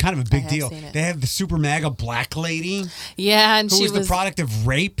 It's kind of a big have deal. seen it. They have the super MAGA black lady Yeah, and who she was the product of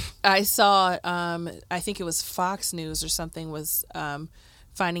rape. I saw. I think it was Fox News or something was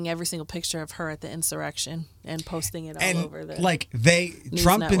finding every single picture of her at the insurrection and posting it all And over the. like News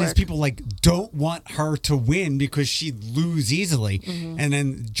Trump and his network. people like don't want her to win because she'd lose easily. Mm-hmm. And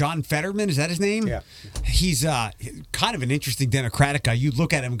then John Fetterman, is that his name? Yeah. He's kind of an interesting Democratic guy. You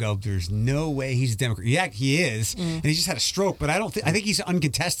look at him and go, "There's no way he's a Democrat." Yeah, he is, and he just had a stroke. But I think he's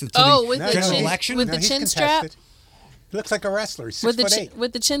uncontested. To Oh, the with the general chin- election. with the he's chin strap? contested. He looks like a wrestler. He's with the 6'8".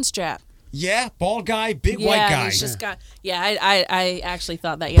 with the chin strap. Yeah, bald guy, big Yeah, white guy. he's just got. Yeah, I actually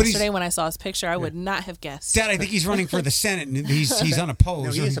thought that But he's- yesterday when I saw his picture. I would not have guessed. Dad, I think he's running for the Senate, and he's No,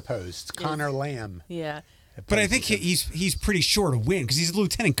 unopposed. he is opposed. Connor Lamb. Yeah. But I think he's pretty sure to win because he's a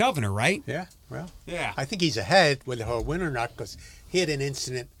lieutenant governor, right? Yeah, well. Yeah. I think he's ahead, whether he'll win or not, because he had an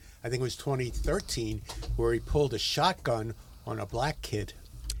incident, I think it was 2013, where he pulled a shotgun on a black kid.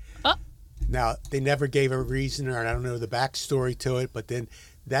 Oh. Now, they never gave a reason, or I don't know the backstory to it, but then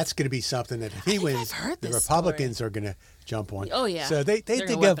that's going to be something that if he wins, I've heard the this Republicans are going to jump on. Oh, yeah. So they They're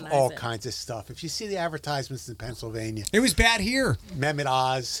think gonna of weaponize all it. kinds of stuff. If you see the advertisements in Pennsylvania, It was bad here. Mehmet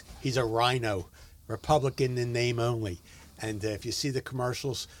Oz, he's a rhino, Republican in name only. And if you see the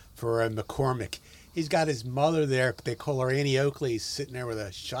commercials for McCormick, he's got his mother there. They call her Annie Oakley. He's sitting there with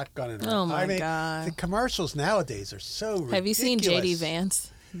a shotgun in her. Oh, my God. The commercials nowadays are so ridiculous. Have you seen JD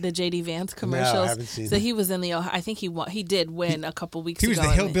Vance? The JD Vance commercials. haven't seen So them. he was in the. I think he did win a couple weeks He was ago.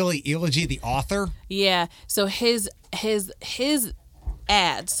 the in hillbilly elegy, the author. Yeah. So his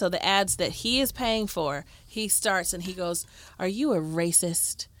ads. So the ads that he is paying for, he starts and he goes, "Are you a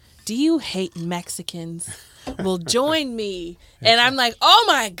racist? Do you hate Mexicans? Well, join me." And I'm like, "Oh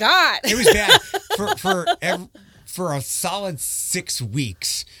my God!" It was bad for a solid 6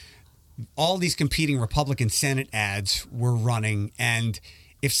 weeks. All these competing Republican Senate ads were running, and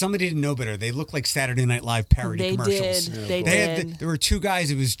if somebody didn't know better, they looked like Saturday Night Live parody They commercials. did. They Had did. there were two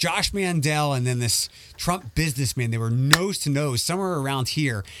guys. It was Josh Mandel and then this Trump businessman. They were nose to nose somewhere around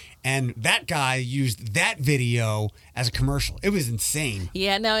here, and that guy used that video as a commercial. It was insane.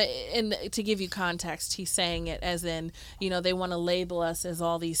 Yeah, now, and to give you context, he's saying it as in, they want to label us as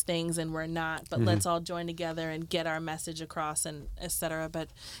all these things and we're not, but let's all join together and get our message across and et cetera. But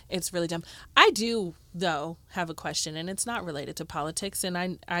it's really dumb. I do, though, have a question, and it's not related to politics, and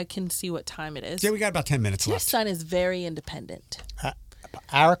I can see what time it is. Yeah, we got about 10 minutes Your left. son is very independent.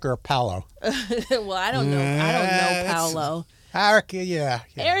 Eric or Paolo? Well, I don't know. I don't know Paolo. Eric, yeah.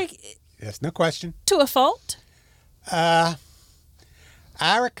 Eric, Yes, no question. to a fault,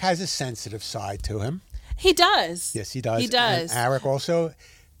 Eric has a sensitive side to him. he does. Yes, he does. He does. And Eric also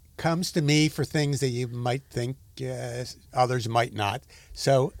comes to me for things that you might think others might not.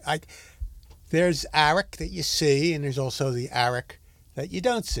 So there's Eric that you see, and there's also the Eric that you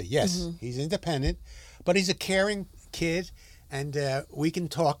don't see. Yes, he's independent, but he's a caring kid, and we can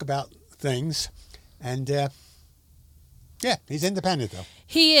talk about things. And yeah, he's independent though.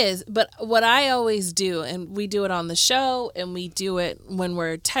 He is, but what I always do, and we do it on the show, and we do it when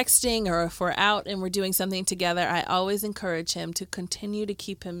we're texting or if we're out and we're doing something together, I always encourage him to continue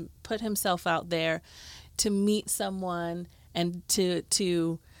to put himself out there, to meet someone and to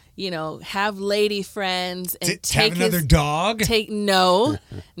have lady friends and To take have another his, dog.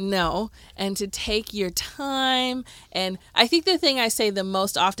 no, and to take your time. And I think the thing I say the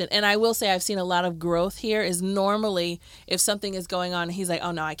most often, and I will say I've seen a lot of growth here, is normally if something is going on, he's like, "Oh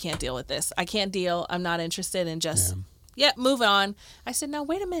no, I can't deal with this. I can't deal. I'm not interested," and just move on. I said, "No,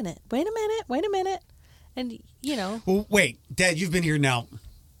 wait a minute, and Well, wait, Dad, you've been here now.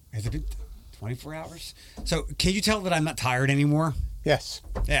 Has it been 24 hours? So can you tell that I'm not tired anymore? Yes,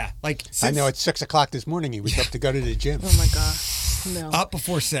 Yeah, like I know. It's 6 o'clock this morning. He was up to go to the gym. oh my gosh, no." up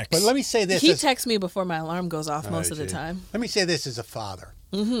before 6. But let me say this. He as- texts me before my alarm goes off most of the gee. time. Let me say this as a father.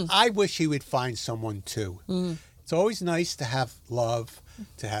 I wish he would find someone too. It's always nice to have love,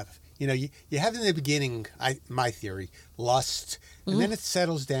 to have, you have in the beginning, my theory, lust, and then it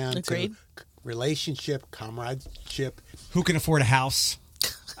settles down Agreed. to relationship, comradeship, Who can afford a house?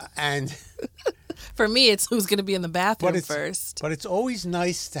 and For me, it's who's going to be in the bathroom it's first. But it's always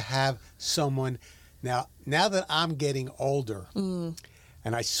nice to have someone. Now that I'm getting older, and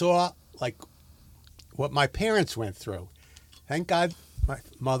I saw like what my parents went through. Thank God my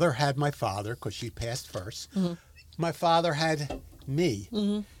mother had my father because she passed 1st. My father had me.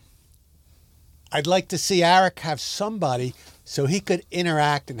 I'd like to see Eric have somebody so he could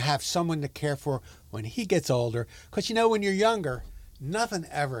interact and have someone to care for when he gets older. Because when you're younger, nothing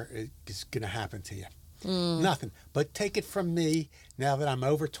ever is going to happen to you. Nothing. But take it from me, now that I'm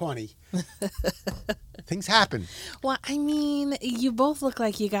over 20, things happen. Well, I mean, you both look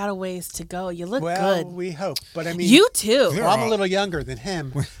like you got a ways to go. You look Well, good. we hope. But I mean, You too. They're I'm a all- little younger than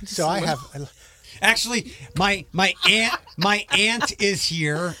him, so I have. Actually, my aunt is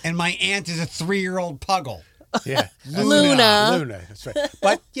here, and my aunt is a 3-year-old puggle. Yeah, Luna. Luna, that's right.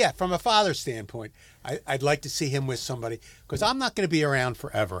 But yeah, from a father's standpoint, I'd like to see him with somebody because I'm not going to be around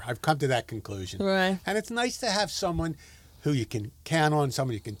forever. I've come to that conclusion. Right. And it's nice to have someone who you can count on,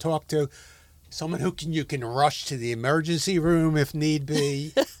 someone you can talk to, someone who you can rush to the emergency room if need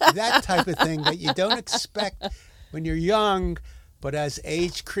be, that type of thing that you don't expect when you're young. But as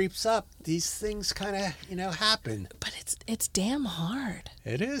age creeps up, these things kind of, happen. But it's damn hard.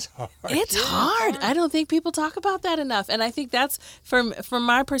 It is hard. It's hard. I don't think people talk about that enough. And I think that's from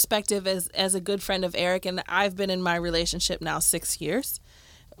my perspective as a good friend of Eric, and I've been in my relationship now 6 years.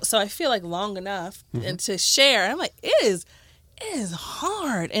 So I feel like long enough and to share. I'm like, it is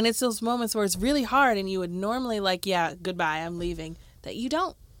hard. And it's those moments where it's really hard and you would normally like, yeah, goodbye, I'm leaving. That you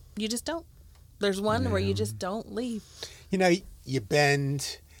don't. You just don't. There's one where you just don't leave. You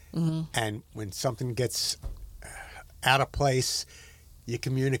bend, and when something gets out of place, you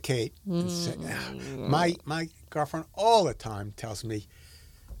communicate. And say, my girlfriend all the time tells me,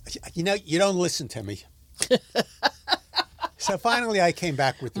 you don't listen to me. So finally I came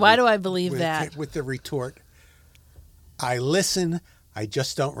back with Why do I believe that? With the retort, I listen, I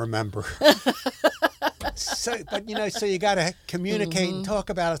just don't remember. So you got to communicate and talk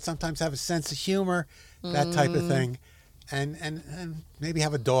about it. Sometimes have a sense of humor, that type of thing. And maybe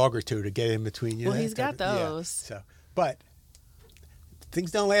have a dog or two to get in between you. Well, he's got those. So, but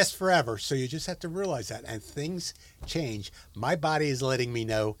things don't last forever, so you just have to realize that. And things change. My body is letting me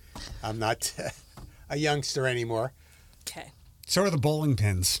know I'm not a youngster anymore. Okay. So are the bowling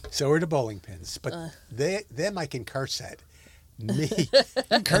pins. So are the bowling pins. But them I can curse at. Me,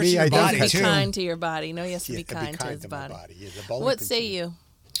 Curse me, your I don't body, Be curse. too. kind to your body. No, he has to Yeah, be kind to his my body. Yeah, the bowling What pins say are- you?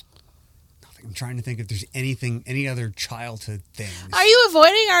 I'm trying to think if there's any other childhood things. Are you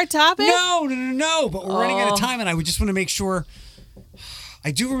avoiding our topic? No. But we're running out of time, and I would just want to make sure.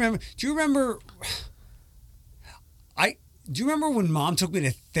 I do remember. Do you remember? Do you remember when Mom took me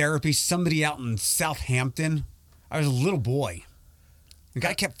to therapy? Somebody out in Southampton. I was a little boy. The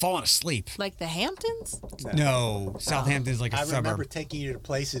guy kept falling asleep. Like the Hamptons? No, Southampton's like a I suburb. remember taking you to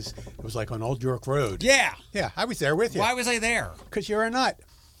places. It was like on Old York Road. Yeah. Yeah, I was there with you. Why was I there? Because you're a nut.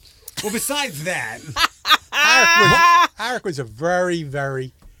 Well, besides that, Eric was a very,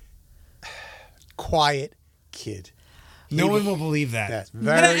 very quiet kid. no one will believe that. That's And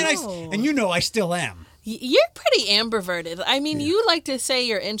very- and you know I still am. You're pretty ambiverted. I mean, you like to say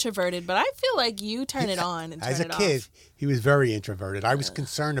you're introverted, but I feel like you turn it on and turn As a it kid, off. he was very introverted. I was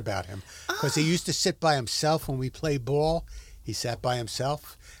concerned about him because he used to sit by himself when we played ball. He sat by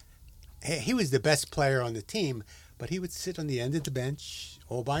himself. He was the best player on the team, but he would sit on the end of the bench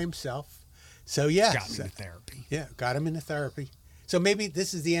all by himself. So, yeah. Got me to therapy. Yeah, got him into therapy. So maybe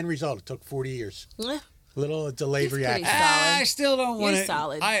this is the end result. It took 40 years. Eh, Little delayed He's pretty reaction. solid. I still don't want You're to.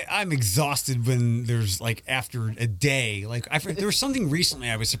 solid. I'm exhausted when there's like after a day. Like there was something recently.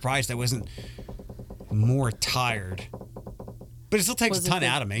 I was surprised I wasn't more tired. But it still takes a ton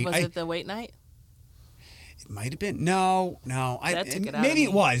out of me. Was it the wait night? It might have been. No. That took it out maybe of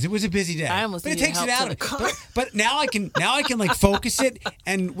it me. was. It was a busy day. I almost but it needed takes it help out to of the me. car. But now I can like focus it.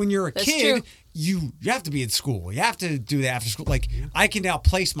 And when you're a That's kid, true. you have to be at school. You have to do the after school. Like I can now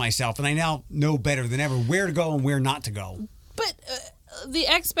place myself, and I now know better than ever where to go and where not to go. But the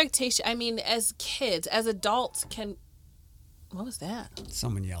expectation, I mean, as kids, as adults what was that?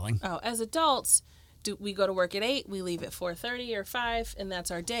 Someone yelling. Oh, as adults, we go to work at 8, we leave at 4:30 or 5, and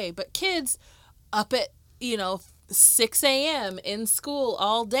that's our day. But kids up at, 6 a.m. in school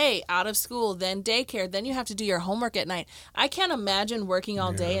all day, out of school, then daycare, then you have to do your homework at night. I can't imagine working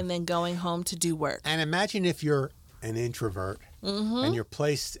all day and then going home to do work. And imagine if you're an introvert and you're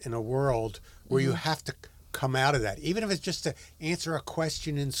placed in a world where you have to come out of that, even if it's just to answer a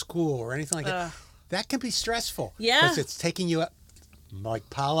question in school or anything like that. That can be stressful. Yeah. Because it's taking you up, like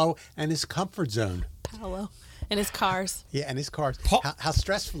Paulo and his comfort zone. Paolo and his cars. Yeah, and his cars. Paul- How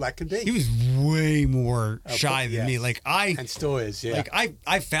stressful that can be. He was way more shy than me. yes. Like And still is, yeah.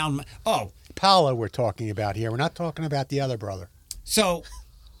 I found Paulo we're talking about here. We're not talking about the other brother. so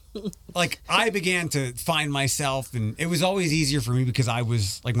like I began to find myself, and it was always easier for me because I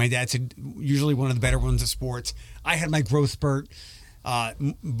was, like my dad said, usually one of the better ones at sports. I had my growth spurt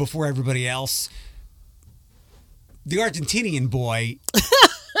before everybody else. The Argentinian boy,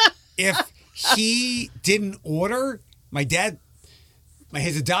 if he didn't order,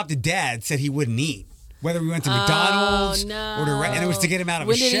 his adopted dad said he wouldn't eat. whether we went to McDonald's no. or to, and it was to get him out of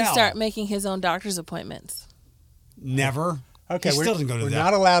When a did shell. he start making his own doctor's appointments? Never. Okay, he still doesn't go to we're that.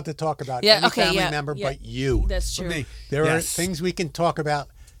 not allowed to talk about any family member yeah. but you. That's true. Me. There are Yes. things we can talk about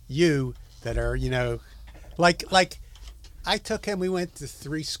you that are, like I took him. We went to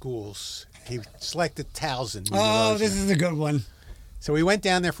 3 schools. He selected Towson. Oh, this is a good one. So we went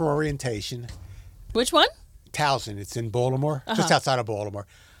down there for orientation. Which one? Towson. It's in Baltimore, just outside of Baltimore.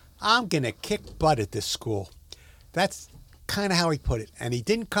 I'm gonna kick butt at this school. That's kind of how he put it. And he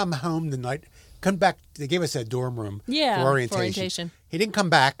didn't come home the night. Come back. They gave us a dorm room Yeah, for orientation. for orientation. He didn't come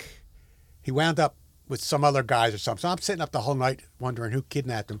back. He wound up with some other guys or something. So I'm sitting up the whole night wondering who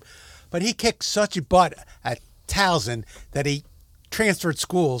kidnapped him. But he kicked such a butt at Towson that he transferred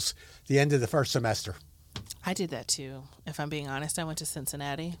schools the end of the first semester. I did that too. If I'm being honest, I went to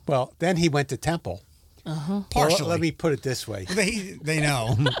Cincinnati. Well, then he went to Temple. Partially. Well, let me put it this way. They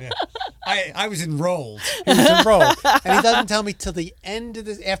know. Yeah. I was enrolled. He was enrolled. And he doesn't tell me till the end of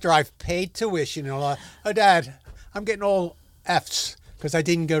this, after I've paid tuition and all that. Oh, Dad, I'm getting all Fs because I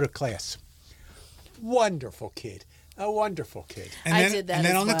didn't go to class. Wonderful kid. A wonderful kid. And I then, did that And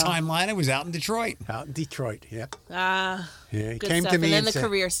then as on well. the timeline, I was out in Detroit. Out in Detroit, yep. Ah, Yeah, he good came stuff. to me and then and the said,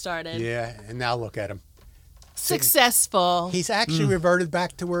 career started. yeah, and now look at him. Successful. He's actually reverted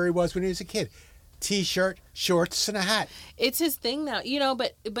back to where he was when he was a kid. T-shirt, shorts, and a hat. It's his thing now,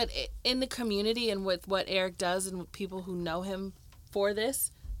 but in the community and with what Eric does and with people who know him for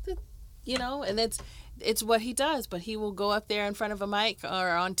this, and it's what he does. But he will go up there in front of a mic or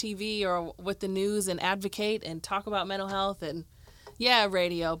on TV or with the news and advocate and talk about mental health and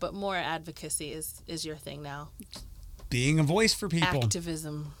radio, but more advocacy is your thing now. Being a voice for people.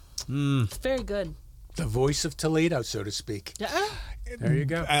 Activism. It's very good. The voice of Toledo, so to speak. There you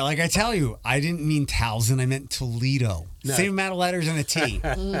go. Like I tell you, I didn't mean Towson. I meant Toledo. No. Same amount of letters and a T.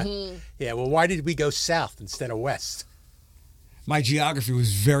 Yeah, well, why did we go south instead of west? My geography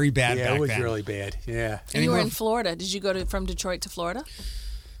was very bad Yeah, back it was then. really bad. Yeah. And you were Anywhere- in Florida. Did you go from Detroit to Florida?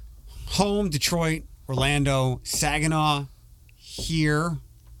 Home, Detroit, Orlando, Saginaw, here.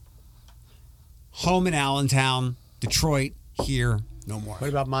 Home in Allentown, Detroit, here, no more. What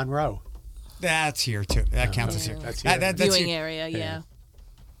about Monroe? That's here too. That counts as here. That's here. That's Viewing here. area,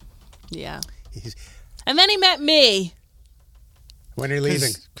 yeah. He's- And then he met me. When are you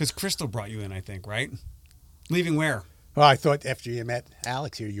leaving? Because Crystal brought you in, I think, right? Leaving where? Well, I thought after you met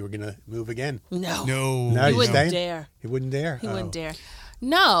Alex here, you were going to move again. No. No. No, He you wouldn't staying? dare. He wouldn't dare? He Oh. wouldn't dare.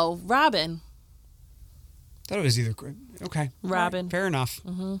 No, Robin. Thought it was either. Okay. All Robin. right, fair enough.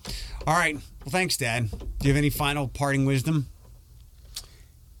 Mm-hmm. All right. Well, thanks, Dad. Do you have any final parting wisdom?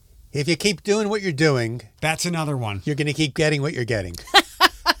 If you keep doing what you're doing, That's another one. you're going to keep getting what you're getting.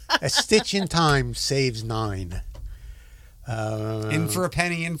 A stitch in time saves 9. In for a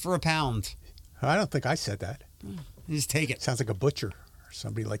penny, in for a pound. I don't think I said that. You just take it. Sounds like a butcher or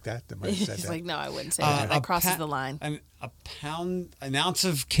somebody like that that might have said He's that. like, no, I wouldn't say that. That crosses the line. An ounce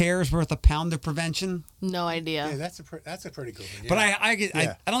of care is worth a pound of prevention. No idea. Yeah, that's a pretty good one. Yeah. But I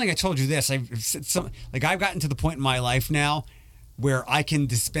Yeah. don't think I told you this. I've gotten to the point in my life now where I can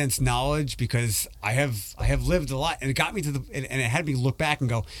dispense knowledge because I have lived a lot, and it got me to and it had me look back and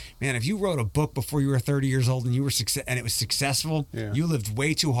go, man, if you wrote a book before you were 30 years old and you were and it was successful, Yeah. you lived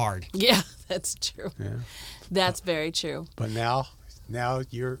way too hard. Yeah, that's true. That's very true. But now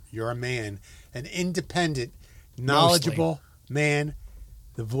you're a man, an independent, knowledgeable man,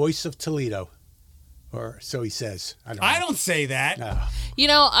 the voice of Toledo, or so he says. I don't say that.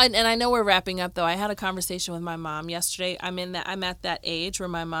 And I know we're wrapping up though. I had a conversation with my mom yesterday. I'm at that age where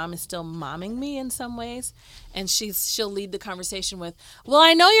my mom is still momming me in some ways, and she'll lead the conversation with, "Well,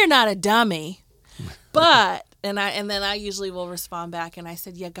 I know you're not a dummy, but." And then I usually will respond back, and I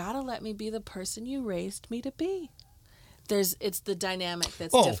said, "You gotta let me be the person you raised me to be." It's the dynamic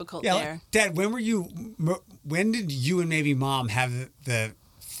that's difficult there. Dad, when did you and maybe Mom have the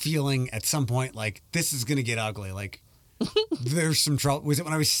feeling at some point like this is gonna get ugly? Like there's some trouble. Was it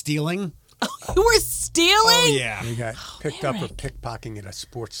when I was stealing? You were stealing? Oh yeah. You got picked up for Eric. pickpocketing at a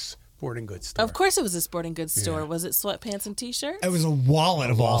sporting goods store. Of course, it was a sporting goods store. Was it sweatpants and t-shirts? It was a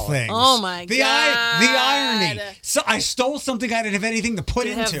wallet of all wallet. things. Oh my The God. irony. So I stole something I didn't have anything to put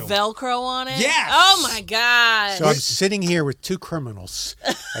Did it have into. Velcro on it? Yes. Oh my God. So I'm sitting here with 2 criminals,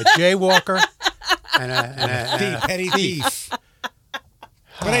 a jaywalker and a Petty thief.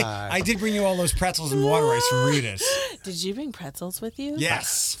 But I did bring you all those pretzels and water ice from Rita's. Did you bring pretzels with you?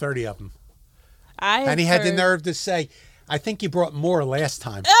 Yes. 30 of them. I And he had the heard- nerve to say, I think you brought more last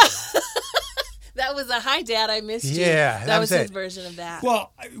time. That was a hi, Dad. I missed you. Yeah, that was his it. version of that.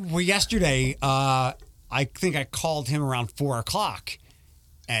 Well, yesterday, I think I called him around 4:00,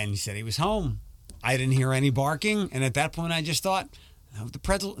 and he said he was home. I didn't hear any barking, and at that point, I just thought, oh, the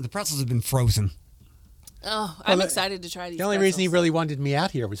pretzels have been frozen. Oh, I'm excited to try these. The only reason he pretzels. really wanted me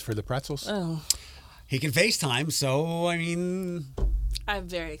out here was for the pretzels. Oh, He can FaceTime, so I mean, I'm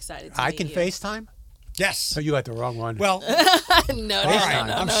very excited. To I meet can you. FaceTime? yes. Oh, you got the wrong one. Well, no, all right,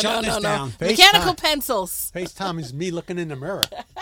 no, I'm no, shutting no, this no. down. Mechanical FaceTime. pencils. FaceTime is me looking in the mirror.